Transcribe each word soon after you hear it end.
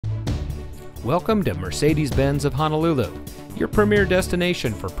Welcome to Mercedes-Benz of Honolulu, your premier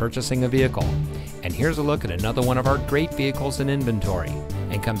destination for purchasing a vehicle. And here's a look at another one of our great vehicles in inventory,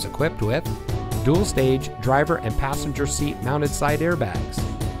 and comes equipped with dual-stage driver and passenger seat mounted side airbags,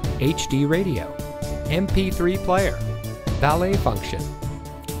 HD radio, MP3 player, valet function,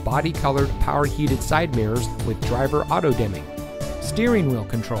 body-colored power heated side mirrors with driver auto-dimming, steering wheel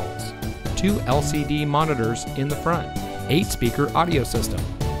controls, 2 LCD monitors in the front, 8-speaker audio system,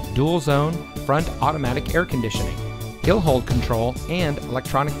 dual-zone front automatic air conditioning, hill hold control and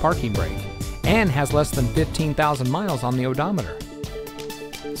electronic parking brake, and has less than 15,000 miles on the odometer.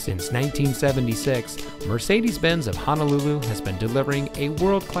 Since 1976, Mercedes-Benz of Honolulu has been delivering a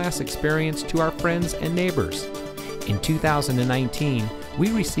world-class experience to our friends and neighbors. In 2019,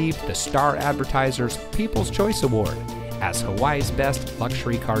 we received the Star Advertiser's People's Choice Award as Hawaii's best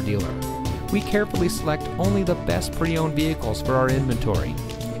luxury car dealer. We carefully select only the best pre-owned vehicles for our inventory.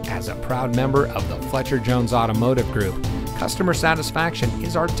 As a proud member of the Fletcher Jones Automotive Group, customer satisfaction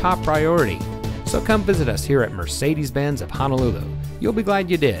is our top priority. So come visit us here at Mercedes-Benz of Honolulu. You'll be glad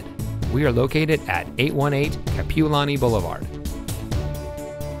you did. We are located at 818 Kapiolani Blvd.